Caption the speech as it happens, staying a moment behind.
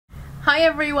Hi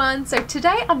everyone, so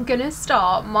today I'm gonna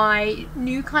start my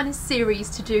new kind of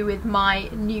series to do with my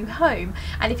new home.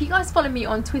 And if you guys follow me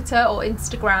on Twitter or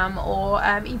Instagram or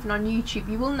even on YouTube,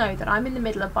 you will know that I'm in the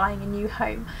middle of buying a new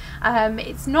home.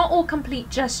 It's not all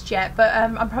complete just yet, but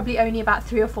I'm probably only about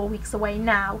 3 or 4 weeks away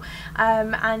now.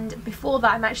 And before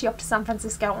that I'm actually off to San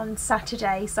Francisco on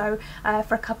Saturday, so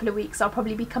for a couple of weeks. I'll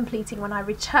probably be completing when I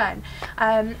return.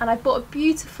 And I've bought a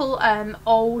beautiful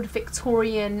old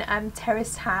Victorian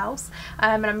terraced house.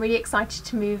 And I'm really excited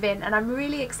to move in, and I'm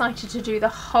really excited to do the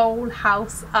whole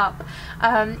house up.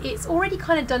 It's already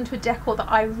kind of done to a decor that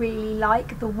I really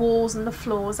like. The walls and the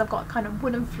floors, I've got kind of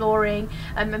wooden flooring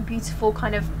and beautiful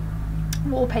kind of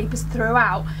wallpapers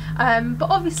throughout, but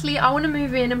obviously I want to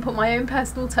move in and put my own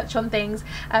personal touch on things,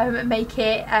 make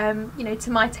it you know,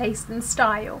 to my taste and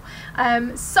style.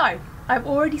 So I've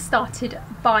already started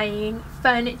buying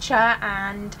furniture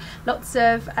and lots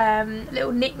of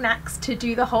little knickknacks to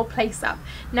do the whole place up.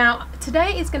 Now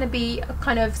today is going to be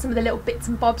kind of some of the little bits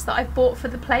and bobs that I've bought for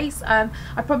the place. I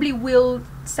probably will,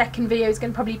 second video is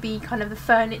going to probably be kind of the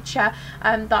furniture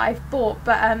that I've bought,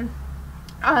 but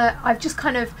I've just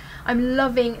kind of, I'm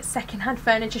loving secondhand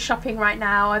furniture shopping right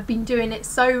now. I've been doing it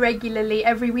so regularly.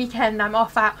 Every weekend I'm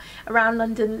off out around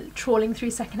London trawling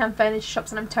through secondhand furniture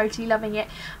shops, and I'm totally loving it.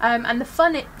 And the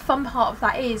fun part of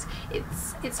that is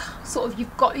it's sort of,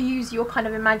 you've got to use your kind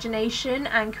of imagination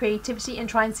and creativity and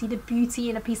try and see the beauty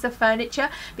in a piece of furniture,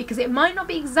 because it might not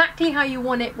be exactly how you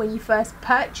want it when you first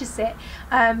purchase it,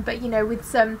 but you know,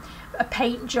 with a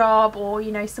paint job or,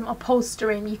 you know, some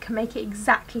upholstering, you can make it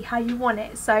exactly how you want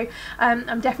it. So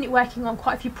I'm definitely working on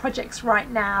quite a few projects right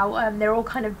now. They're all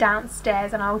kind of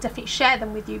downstairs and I'll definitely share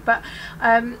them with you, but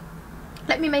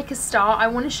let me make a start. I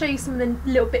want to show you some of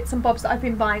the little bits and bobs that I've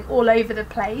been buying all over the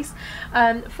place.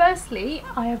 Firstly,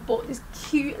 I have bought this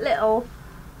cute little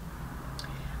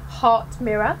heart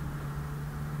mirror,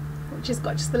 which has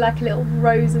got just like a little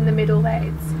rose in the middle there.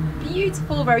 It's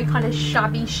beautiful, very kind of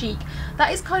shabby chic.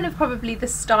 That is kind of probably the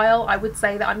style I would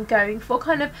say that I'm going for,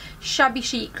 kind of shabby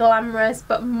chic, glamorous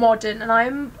but modern. And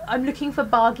I'm looking for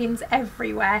bargains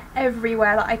everywhere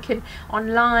that I can,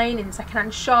 online, in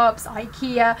secondhand shops,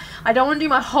 IKEA. I don't want to do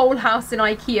my whole house in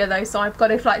IKEA though, so I've got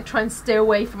to like try and steer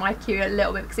away from IKEA a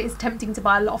little bit, because it's tempting to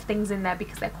buy a lot of things in there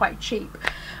because they're quite cheap.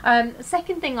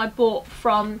 Second thing I bought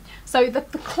from, so the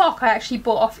clock I actually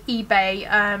bought off eBay,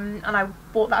 and I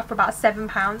bought that for about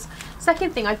 £7.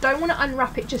 Second thing, I don't want to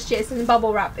unwrap it just yet, it's in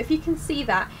bubble wrap. If you can see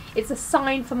that, it's a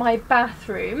sign for my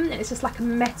bathroom, and it's just like a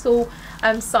metal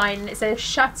sign. It says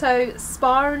Chateau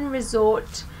Spa and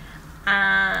Resort,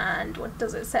 and what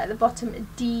does it say at the bottom?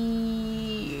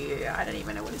 I don't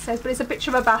even know what it says, but it's a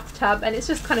picture of a bathtub, and it's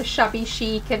just kind of shabby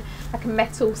chic and like a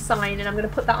metal sign, and I'm going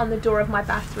to put that on the door of my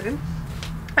bathroom.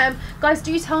 Guys,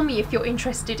 do tell me if you're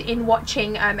interested in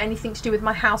watching anything to do with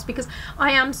my house, because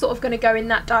I am sort of going to go in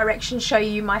that direction, show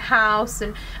you my house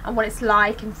and what it's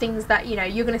like, and things that, you know,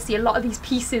 you're going to see a lot of these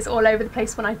pieces all over the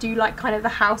place when I do like kind of the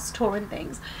house tour and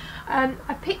things.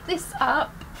 I picked this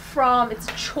up from, it's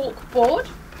a chalkboard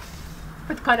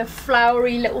with kind of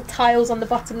flowery little tiles on the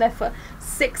bottom there for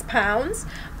 £6.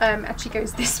 Actually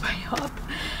goes this way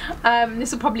up.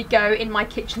 This will probably go in my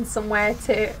kitchen somewhere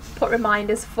to put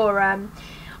reminders for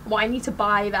what I need to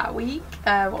buy that week,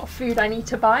 what food I need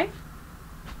to buy.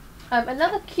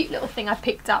 Another cute little thing I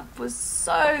picked up, was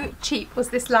so cheap, was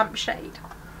this lampshade.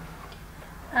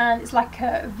 And it's like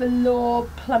a velour,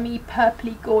 plummy,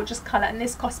 purpley, gorgeous colour, and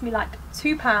this cost me like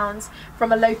 £2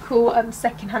 from a local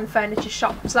second-hand furniture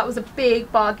shop, so that was a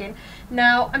big bargain.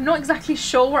 Now I'm not exactly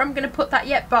sure where I'm going to put that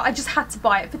yet, but I just had to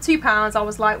buy it for £2. I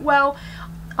was like, well,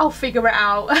 I'll figure it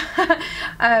out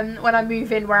when I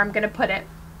move in where I'm going to put it.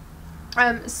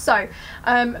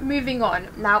 Moving on.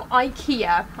 Now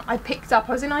IKEA, I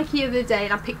was in IKEA the other day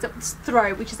and I picked up this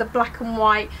throw, which is a black and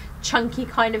white chunky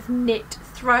kind of knit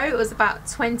throw. It was about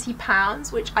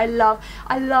 £20, which I love.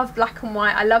 I love black and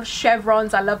white, I love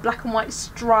chevrons, I love black and white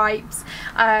stripes,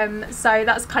 so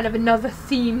that's kind of another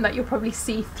theme that you'll probably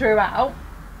see throughout.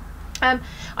 I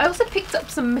also picked up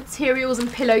some materials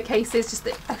and pillowcases, just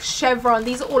a chevron.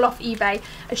 These are all off eBay.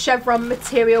 A chevron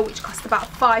material which cost about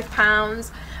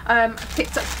 £5. I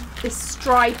picked up this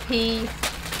stripy,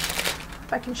 if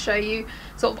I can show you,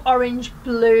 sort of orange,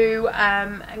 blue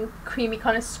and creamy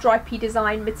kind of stripy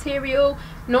design material.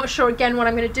 Not sure again what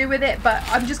I'm going to do with it, but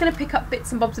I'm just going to pick up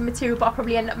bits and bobs of material, but I'll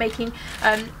probably end up making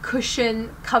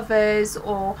cushion covers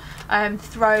or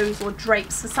throws or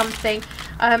drapes or something.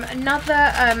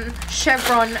 Another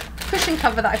chevron cushion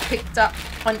cover that I picked up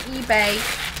on eBay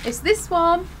is this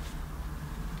one.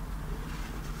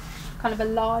 Kind of a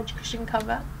large cushion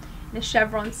cover in a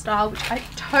chevron style, which I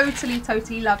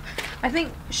totally love. I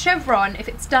think chevron, if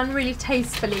it's done really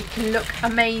tastefully, can look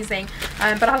amazing,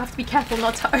 but I'll have to be careful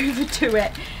not to overdo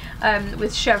it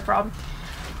with chevron.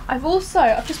 I've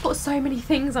just bought so many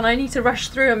things and I need to rush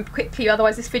through them quickly,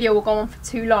 otherwise this video will go on for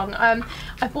too long.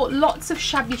 I bought lots of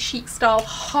shabby chic style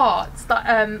hearts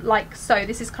that like so.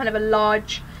 This is kind of a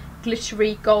large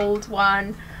glittery gold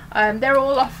one. They're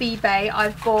all off eBay.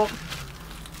 I've bought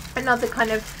another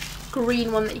kind of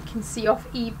green one that you can see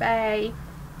off eBay.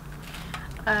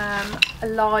 A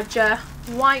larger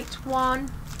white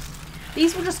one.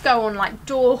 These will just go on like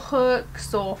door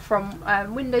hooks or from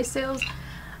windowsills.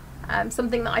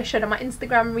 Something that I showed on my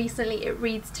Instagram recently, it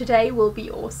reads, "Today will be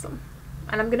awesome."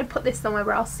 And I'm going to put this somewhere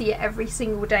where I'll see it every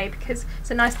single day because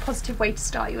it's a nice positive way to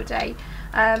start your day.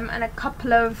 And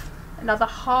another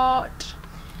heart.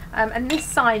 And this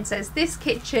sign says, "This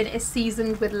kitchen is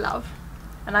seasoned with love."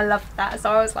 And I love that,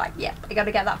 so I was like, yep, I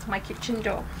gotta get that for my kitchen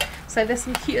door. So there's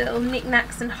some cute little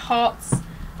knickknacks and hearts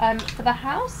for the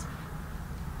house.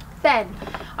 Then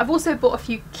I've also bought a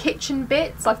few kitchen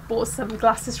bits. I've bought some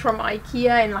glasses from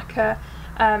IKEA in like a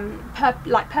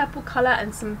purple colour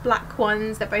and some black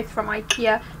ones. They're both from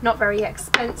IKEA, not very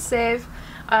expensive.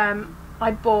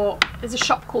 There's a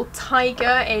shop called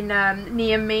Tiger in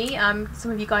near me.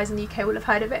 Some of you guys in the UK will have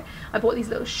heard of it. I bought these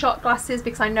little shot glasses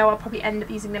because I know I'll probably end up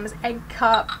using them as egg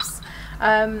cups.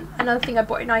 Another thing I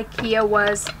bought in IKEA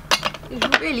was these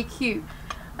really cute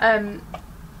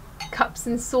cups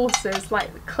and saucers,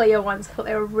 like the clear ones. I thought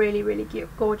they were really, really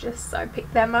gorgeous, so I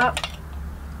picked them up.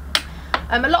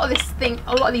 A lot of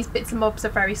these bits and bobs are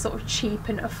very sort of cheap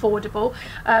and affordable.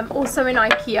 Also in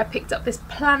IKEA I picked up this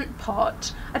plant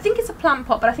pot. I think it's a plant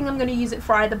pot, but I think I'm going to use it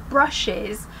for either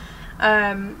brushes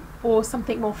or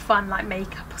something more fun like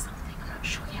makeup or something. I'm not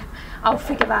sure yet. I'll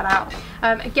figure that out.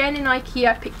 Again in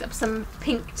IKEA I picked up some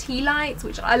pink tea lights,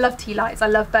 which I love tea lights. I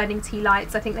love burning tea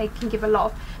lights. I think they can give a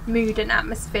lot of mood and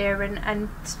atmosphere and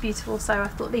it's beautiful, so I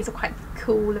thought these are quite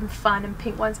cool and fun and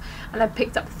pink ones. And I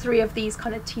picked up 3 of these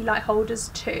kind of tea light holders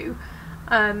too,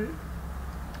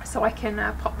 so I can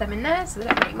pop them in there so they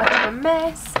don't make much of a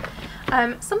mess.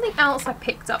 Something else I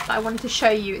picked up that I wanted to show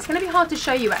you. It's going to be hard to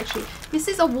show you actually. This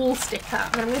is a wall sticker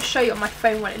and I'm going to show you on my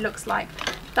phone what it looks like.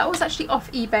 That was actually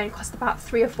off eBay and cost about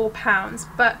 £3 or £4,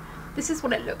 but this is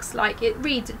what it looks like. It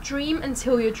reads, "Dream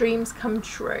until your dreams come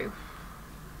true."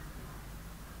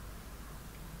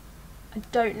 I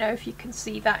don't know if you can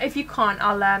see that. If you can't,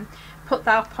 I'll put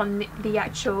that up on the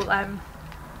actual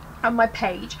on my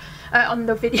page, on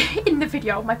the video in the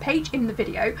video, on my page in the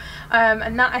video,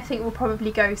 and that I think will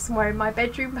probably go somewhere in my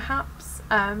bedroom perhaps,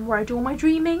 where I do all my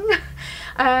dreaming.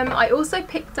 I also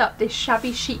picked up this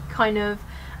shabby chic kind of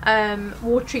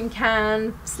watering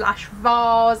can slash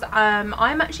vase.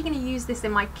 I'm actually going to use this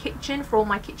in my kitchen for all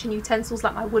my kitchen utensils,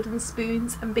 like my wooden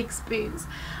spoons and big spoons.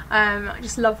 I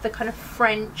just love the kind of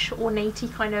French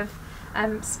ornatey kind of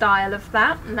style of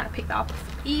that, and I picked that up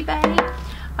off eBay.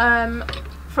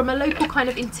 From a local kind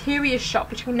of interior shop,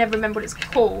 which I can never remember what it's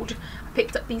called, I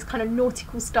picked up these kind of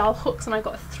nautical style hooks and I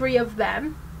got 3 of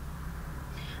them.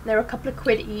 They're a couple of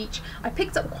quid each. I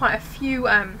picked up quite a few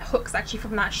hooks actually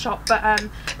from that shop, but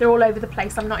they're all over the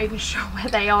place. I'm not even sure where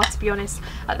they are, to be honest,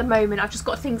 at the moment. I've just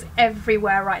got things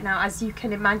everywhere right now, as you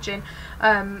can imagine,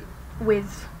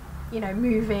 with, you know,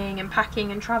 moving and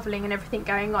packing and travelling and everything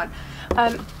going on.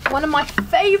 One of my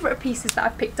favourite pieces that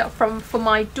I've picked up for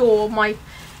my door,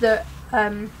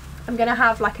 I'm going to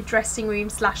have like a dressing room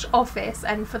slash office,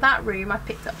 and for that room I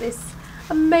picked up this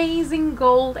amazing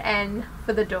gold N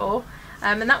for the door.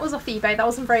 And that was off eBay. That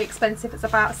wasn't very expensive. It's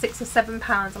about £6 or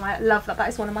 £7 and I love that. That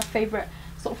is one of my favourite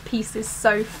sort of pieces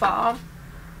so far.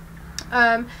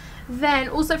 Then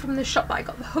also from the shop that I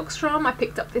got the hooks from, I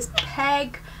picked up this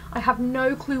peg. I have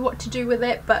no clue what to do with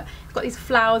it, but it's got these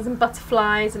flowers and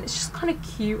butterflies and it's just kind of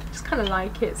cute. I just kind of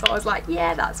like it, so I was like,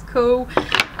 yeah, that's cool.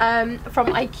 From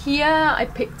IKEA I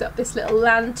picked up this little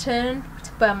lantern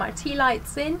to burn my tea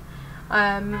lights in.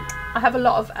 I have a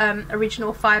lot of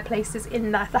original fireplaces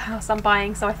in the house I'm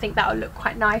buying, so I think that will look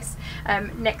quite nice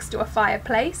next to a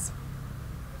fireplace.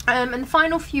 And the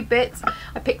final few bits,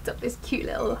 I picked up this cute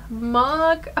little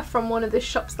mug from one of the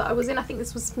shops that I was in. I think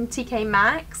this was from TK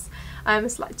Maxx.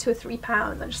 It's like £2 or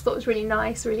 £3. I just thought it was really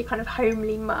nice, really kind of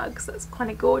homely mug, so that's kind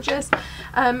of gorgeous.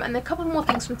 And a couple more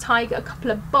things from Tiger, a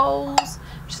couple of bowls,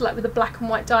 just like with a black and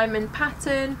white diamond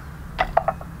pattern.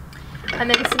 And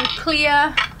then some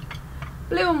clear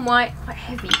blue and white, quite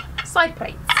heavy side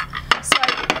plates. So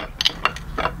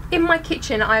in my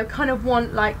kitchen I kind of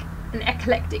want like an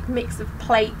eclectic mix of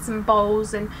plates and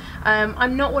bowls, and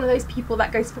I'm not one of those people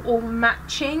that goes for all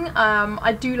matching.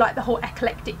 I do like the whole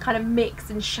eclectic kind of mix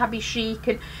and shabby chic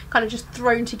and kind of just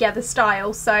thrown together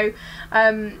style, so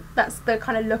that's the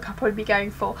kind of look I'll probably be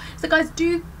going for. So guys,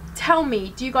 do tell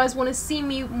me, do you guys want to see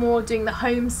me more doing the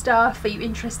home stuff? Are you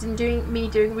interested in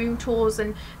doing room tours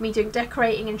and me doing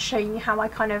decorating and showing you how I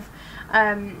kind of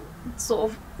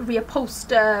sort of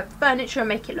reupholster furniture and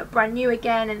make it look brand new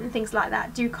again and things like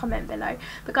that? Do comment below.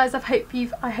 But guys, I hope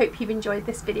you've enjoyed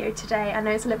this video today. I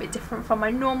know it's a little bit different from my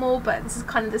normal, but this is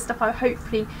kind of the stuff I'll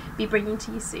hopefully be bringing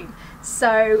to you soon.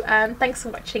 So thanks for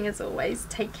watching as always.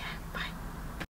 Take care.